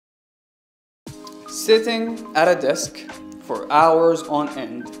Sitting at a desk for hours on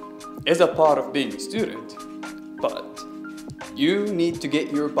end is a part of being a student, but you need to get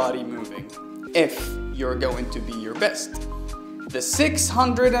your body moving if you're going to be your best. The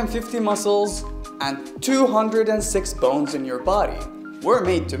 650 muscles and 206 bones in your body were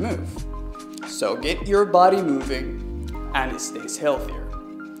made to move. So get your body moving and it stays healthier.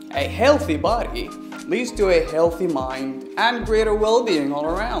 A healthy body leads to a healthy mind and greater well-being all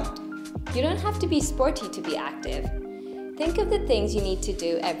around. You don't have to be sporty to be active. Think of the things you need to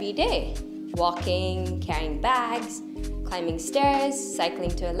do every day. Walking, carrying bags, climbing stairs,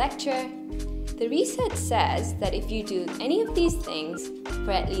 cycling to a lecture. The research says that if you do any of these things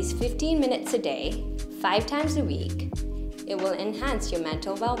for at least 15 minutes a day, 5 times a week, it will enhance your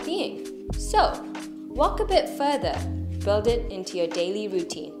mental well-being. So, walk a bit further, build it into your daily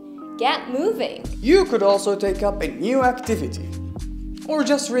routine. Get moving! You could also take up a new activity or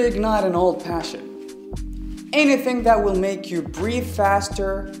just reignite an old passion. Anything that will make you breathe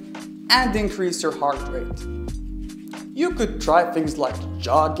faster and increase your heart rate. You could try things like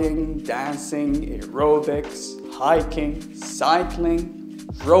jogging, dancing, aerobics, hiking, cycling,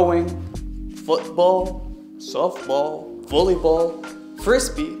 rowing, football, softball, volleyball,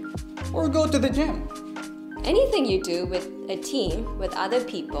 frisbee, or go to the gym. Anything you do with a team, with other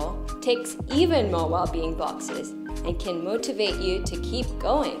people, ticks even more well-being boxes and can motivate you to keep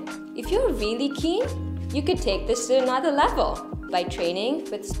going. If you're really keen, you could take this to another level by training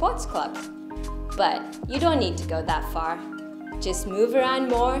with sports clubs. But you don't need to go that far. Just move around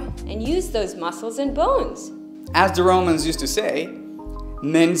more and use those muscles and bones. As the Romans used to say,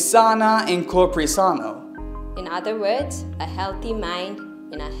 mens sana in corpore sano. In other words, a healthy mind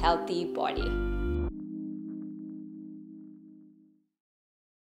in a healthy body.